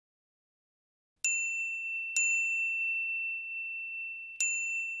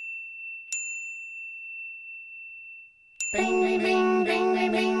Jingle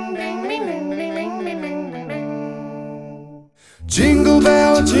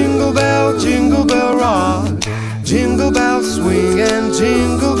bell, jingle bell, jingle bell rock. Jingle bells swing and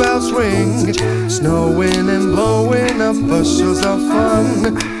jingle bells ring. Snowing and blowing up bushels of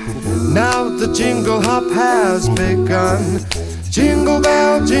fun. Now the jingle hop has begun. Jingle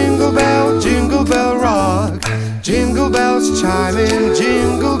bell, jingle bell, jingle bell rock. Jingle bells chiming,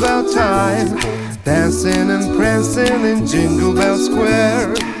 jingle bell time. Dancing and prancing in Jingle Bell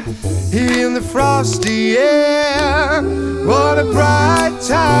Square. In the frosty air, what a bright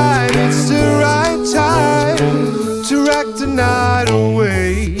time. It's the right time to rock the night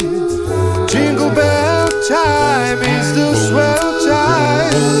away. Jingle bell time is the swell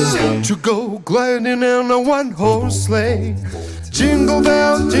time to go gliding in a one-horse sleigh. Jingle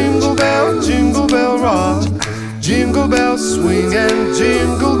bell, jingle bell, jingle bell rock. Jingle bells swing and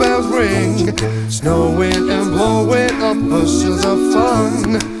jingle bells ring. Snowing and blowing up bushels of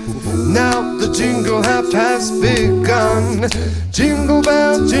fun. Now the jingle hop has begun. Jingle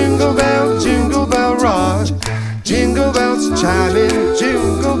bell, jingle bell, jingle bell rock. Jingle bells chiming,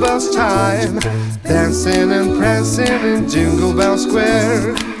 jingle bells time. Dancing and prancing in Jingle Bell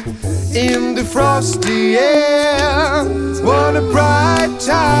Square. In the frosty air, what a bright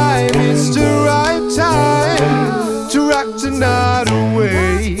time. It's the right time to rock the night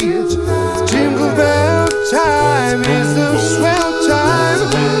away. Jingle bell time is the swell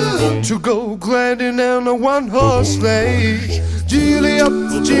time to go gliding on a one-horse sleigh. Giddy up,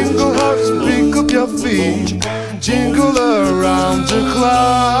 jingle horse, pick up your feet. Jingle around the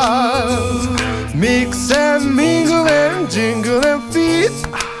clock. Mix and mingle and jingle and feet.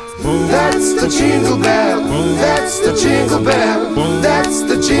 That's the jingle bell, that's the jingle bell, that's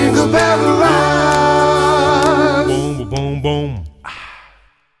the jingle bell rock. Boom, boom, boom.